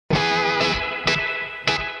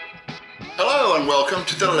Hello and welcome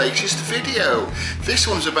to the latest video. This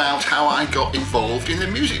one's about how I got involved in the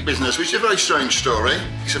music business, which is a very strange story.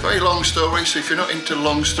 It's a very long story, so if you're not into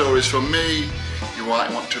long stories from me, you might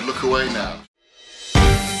want to look away now.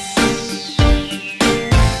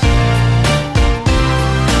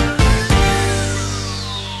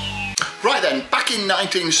 Right then, back in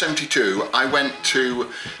 1972, I went to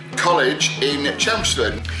college in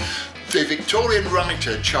Chelmsford. The Victorian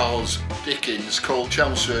writer Charles Dickens called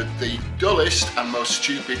Chelmsford the dullest and most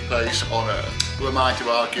stupid place on earth. Who am I to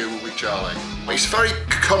argue with Charlie? It's very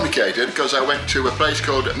complicated because I went to a place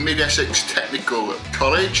called Mid-Essex Technical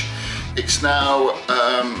College. It's now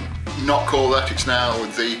not called that, it's now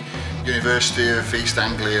the University of East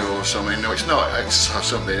Anglia or something. No, it's not, it's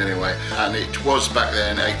something anyway. And it was back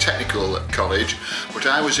then a technical college, but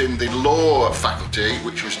I was in the law faculty,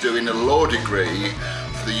 which was doing a law degree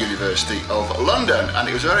for the University of London. And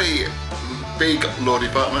it was a very big law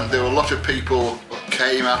department. There were a lot of people who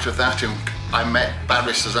came out of that, and I met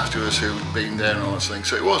barristers afterwards who'd been there and all that thing.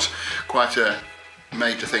 So it was quite a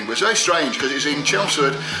major thing, but it's very strange because it's in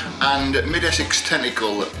Chelmsford and Mid-Essex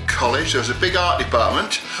Technical College. There was a big art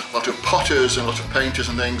department, a lot of potters and a lot of painters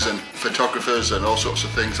and things and photographers and all sorts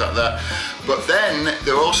of things like that. But then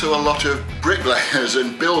there were also a lot of bricklayers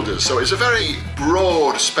and builders, so it's a very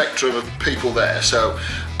broad spectrum of people there. So,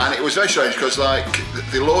 and it was very strange because like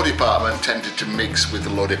the law department tended to mix with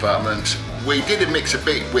the law department. We did mix a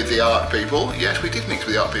bit with the art people. Yes, we did mix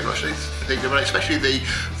with the art people actually, think about it, especially the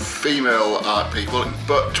female art people,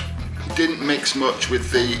 but didn't mix much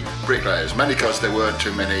with the bricklayers, mainly because there weren't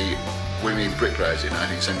too many women bricklayers in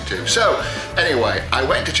 1972. So anyway, I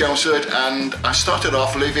went to Chelmsford and I started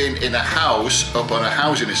off living in a house up on a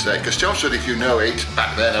housing estate, because Chelmsford, if you know it,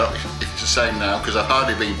 back then, I don't know if it's the same now, because I've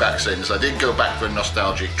hardly been back since. I did go back for a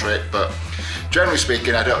nostalgic trip, but generally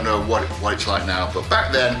speaking, I don't know what it's like now. But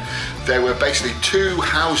back then, there were basically two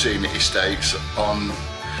housing estates on,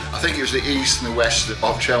 I think it was the east and the west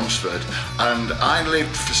of Chelmsford, and I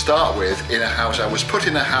lived to start with in a house. I was put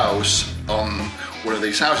in a house on one of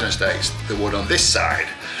these housing estates, the one on this side,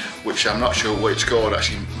 which I'm not sure what it's called,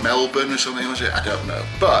 actually Melbourne or something, was it? I don't know.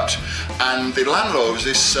 But, and the landlord was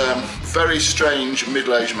this very strange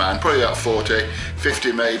middle-aged man, probably about 40,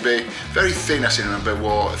 50 maybe, very thin, I seem to remember,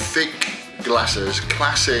 wore thick glasses,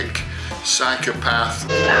 classic psychopath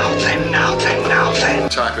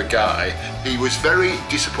type of guy. He was very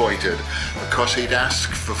disappointed because he'd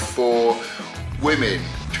asked for 4 women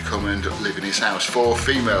to come and live in his house, 4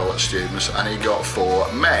 female students, and he got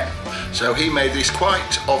 4 men. So he made this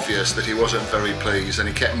quite obvious that he wasn't very pleased, and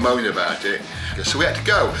he kept moaning about it. So we had to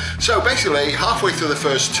go. So basically, halfway through the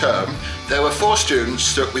first term, there were 4 students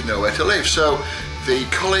stuck with nowhere to live. So the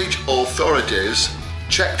college authorities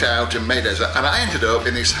checked out and made us, and I ended up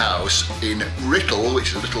in this house in Writtle, which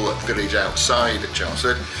is a little village outside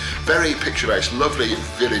Chelmsford. Very picturesque, lovely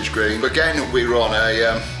village green. Again, we were on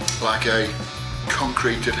a like a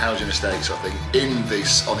concreted housing estate sort of thing in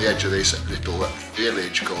this, on the edge of this little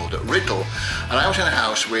village called Writtle. And I was in a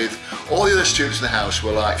house with all the other students in the house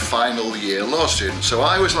were like final year law students. So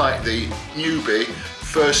I was like the newbie,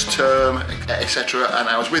 first term, etc. And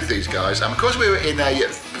I was with these guys. And because we were in a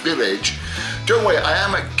village, don't worry, I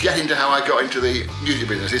am getting to how I got into the music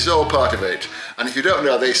business. It's all part of it. And if you don't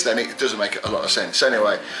know this, then it doesn't make a lot of sense.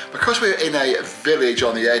 Anyway, because we're in a village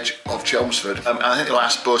on the edge of Chelmsford, I think the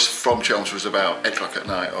last bus from Chelmsford was about 8 o'clock at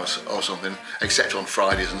night or something, except on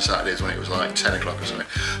Fridays and Saturdays when it was like 10 o'clock or something.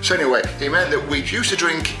 So anyway, it meant that we used to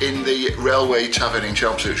drink in the railway tavern in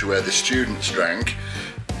Chelmsford, where the students drank,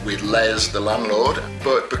 with Les, the landlord.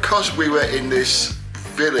 But because we were in this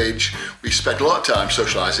village, we spent a lot of time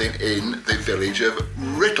socialising in the village of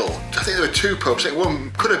Writtle. I think there were 2 pubs. I think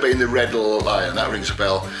one could have been the Red Lion, that rings a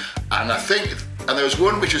bell. And I think, and there was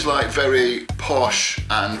one which was like very posh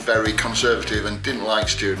and very conservative and didn't like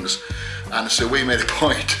students. And so we made a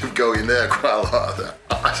point of going there quite a lot,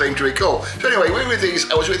 I seem to recall. So anyway,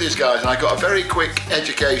 I was with these guys and I got a very quick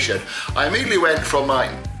education. I immediately went from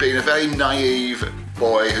like being a very naive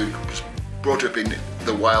boy who was brought up in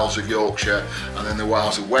the wilds of Yorkshire and then the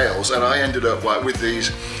wilds of Wales, and I ended up like with these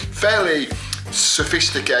fairly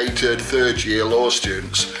sophisticated 3rd year law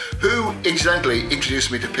students who incidentally introduced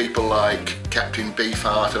me to people like Captain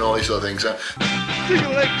Beefheart and all these other things. Sing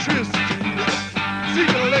electricity, sing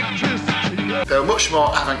electricity. They were much more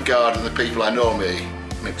avant-garde than the people I normally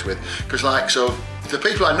mixed with, because like, so the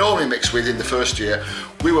people I normally mixed with in the 1st year,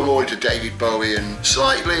 we were more into David Bowie and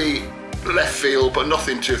slightly left field, but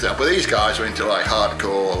nothing too that. But these guys were into like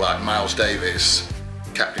hardcore, like Miles Davis,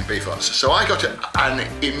 Captain Beefheart. So I got an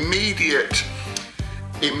immediate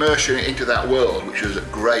immersion into that world, which was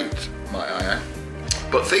great, might I add.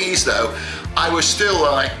 But thing is though, I was still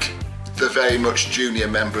like the very much junior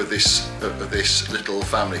member of this little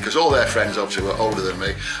family, because all their friends obviously were older than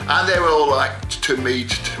me, and they were all like, to me,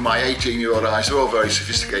 to my 18-year-old eyes, they were all very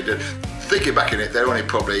sophisticated. Thinking back in it, they're only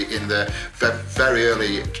probably in their very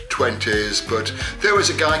early 20s, but there was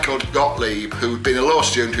a guy called Gottlieb who'd been a law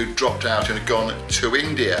student who'd dropped out and had gone to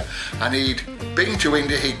India, and he'd been to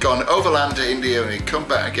India, he'd gone overland to India and he'd come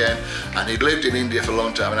back again, and he'd lived in India for a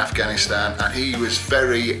long time, in Afghanistan, and he was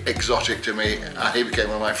very exotic to me, and he became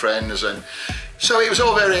one of my friends, and so it was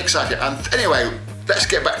all very exciting. And anyway, let's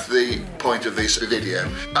get back to the point of this video.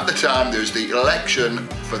 At the time, there was the election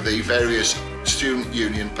for the various student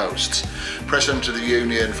union posts, president of the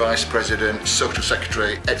union, vice president, social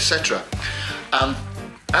secretary, etc. And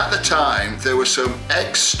at the time there were some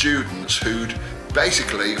ex-students who'd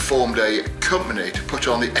basically formed a company to put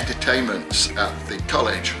on the entertainments at the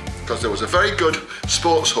college, because there was a very good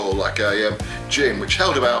sports hall, like a gym, which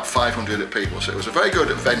held about 500 people, so it was a very good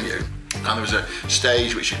venue. And there was a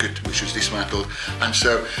stage which was dismantled, and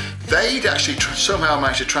so they'd actually somehow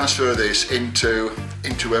managed to transfer this into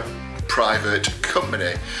a private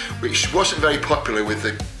company, which wasn't very popular with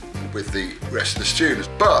the rest of the students,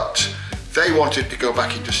 but they wanted to go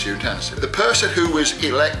back into student hands. The person who was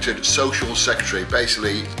elected social secretary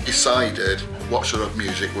basically decided what sort of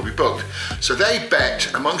music would be booked. So they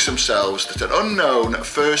bet amongst themselves that an unknown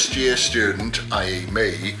first-year student, i.e.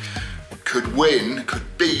 me, could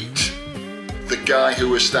beat the guy who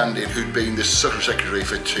was standing, who'd been the social secretary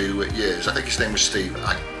for 2 years. I think his name was Steve,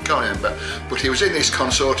 I can't remember. But he was in this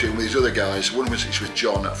consortium with these other guys. One was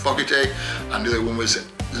John Fogarty, and the other one was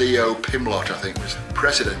Leo Pimlott, I think, was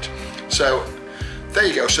president. So there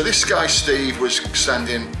you go. So this guy Steve was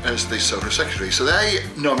standing as the social secretary. So they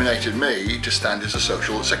nominated me to stand as a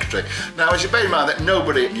social secretary. Now, as you bear in mind that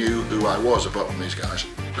nobody knew who I was apart from these guys,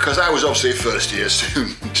 because I was obviously a first year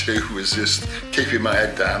student who was just keeping my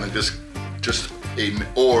head down and just in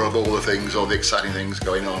awe of all the things, all the exciting things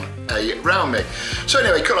going on around me. So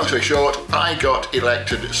anyway, cut long story short, I got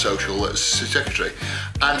elected social secretary,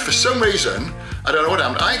 and for some reason, I don't know what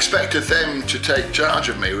happened, I expected them to take charge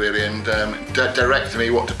of me really and direct me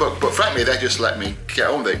what to book, but frankly they just let me get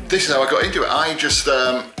on with it. This is how I got into it.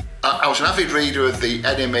 I was an avid reader of the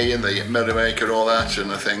Enemy and the Melody Maker and all that and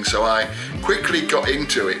the thing, so I quickly got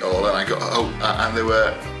into it all, and and there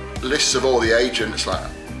were lists of all the agents, like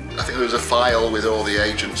I think there was a file with all the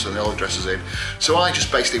agents and all the addresses in. So I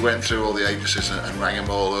just basically went through all the agencies and rang them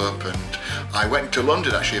all up, and I went to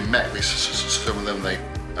London actually and met with some of them,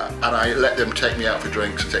 and I let them take me out for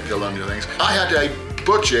drinks and take me to London and things. I had a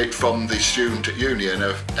budget from the student union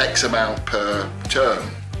of X amount per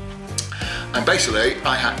term, and basically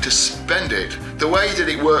I had to spend it. The way that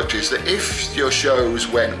it worked is that if your shows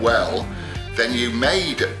went well, then you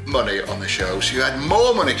made money on the show, so you had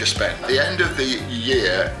more money to spend. At the end of the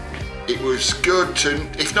year, it was good to,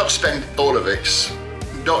 if not spend all of it,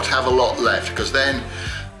 not have a lot left, because then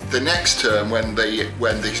the next term when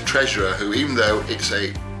the treasurer, who even though it's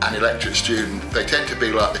an elected student, they tend to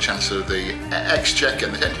be like the Chancellor of the Exchequer,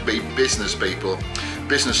 and they tend to be business people,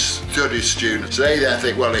 business studies students. They then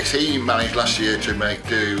think, well, if he managed last year to make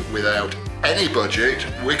do without any budget,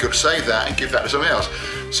 we could save that and give that to somebody else.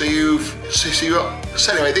 So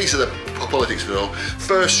anyway, these are the politics of it all.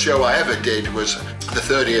 First show I ever did was the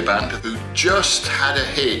Third Ear Band, who just had a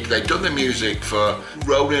hit. They'd done the music for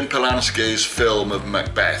Roman Polanski's film of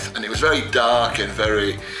Macbeth, and it was very dark and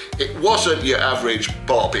it wasn't your average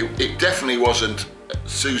bop. It definitely wasn't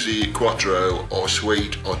Susie Quattro or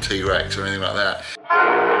Sweet or T-Rex or anything like that.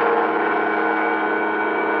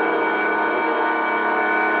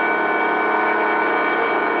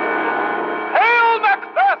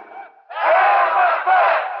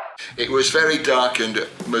 It was very dark and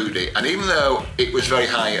moody, and even though it was very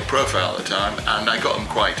high profile at the time, and I got them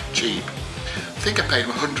quite cheap, I think I paid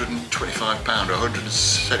them £125 or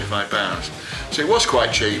 £175, so it was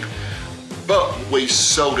quite cheap, but we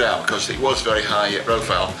sold out because it was very high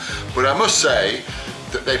profile. But I must say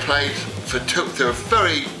that they played they were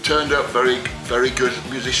very turned up, very good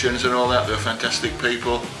musicians and all that. They were fantastic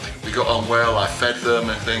people. We got on well, I fed them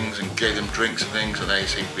and things and gave them drinks and things, and they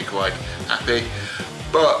seemed to be quite happy.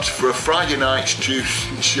 But for a Friday night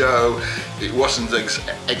student show, it wasn't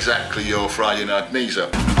exactly your Friday night knees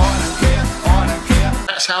up.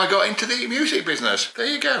 That's how I got into the music business. There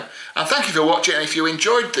you go. And thank you for watching. And if you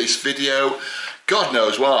enjoyed this video, God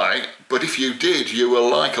knows why, but if you did, you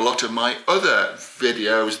will like a lot of my other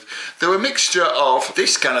videos. They're a mixture of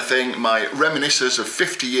this kind of thing, my reminiscences of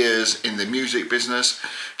 50 years in the music business,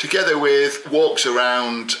 together with walks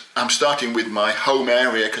around. I'm starting with my home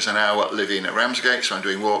area because I now live in Ramsgate, so I'm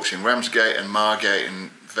doing walks in Ramsgate and Margate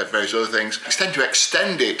and various other things. I tend to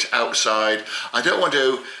extend it outside. I don't want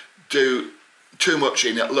to do too much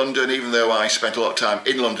in London, even though I spent a lot of time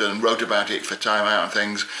in London and wrote about it for Time Out and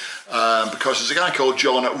things, because there's a guy called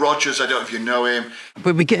John Rogers, I don't know if you know him.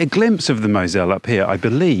 But we get a glimpse of the Moselle up here, I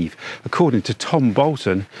believe, according to Tom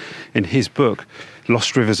Bolton in his book,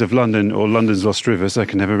 Lost Rivers of London, or London's Lost Rivers, I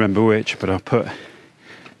can never remember which, but I'll put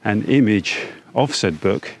an image of said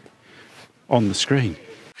book on the screen.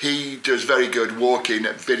 He does very good walking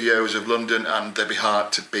videos of London, and they'd be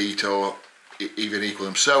hard to beat or even equal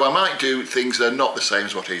them. So I might do things that are not the same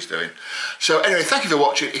as what he's doing. So anyway, thank you for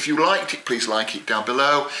watching. If you liked it, please like it down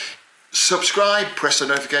below. Subscribe, press the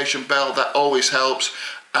notification bell, that always helps.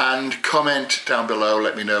 And comment down below,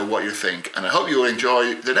 let me know what you think. And I hope you will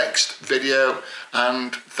enjoy the next video.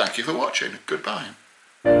 And thank you for watching. Goodbye.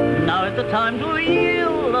 Now is the time to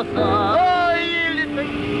yield a song. Oh, yield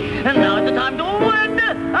it, and now is the time to win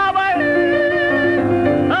our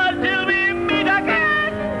until we meet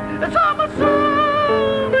again. Summer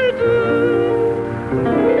song we do.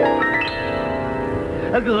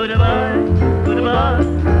 Goodbye, goodbye.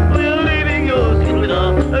 We're leaving you still with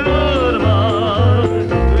us. Goodbye.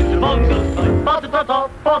 It's a bungle,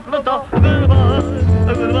 goodbye,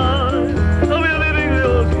 goodbye.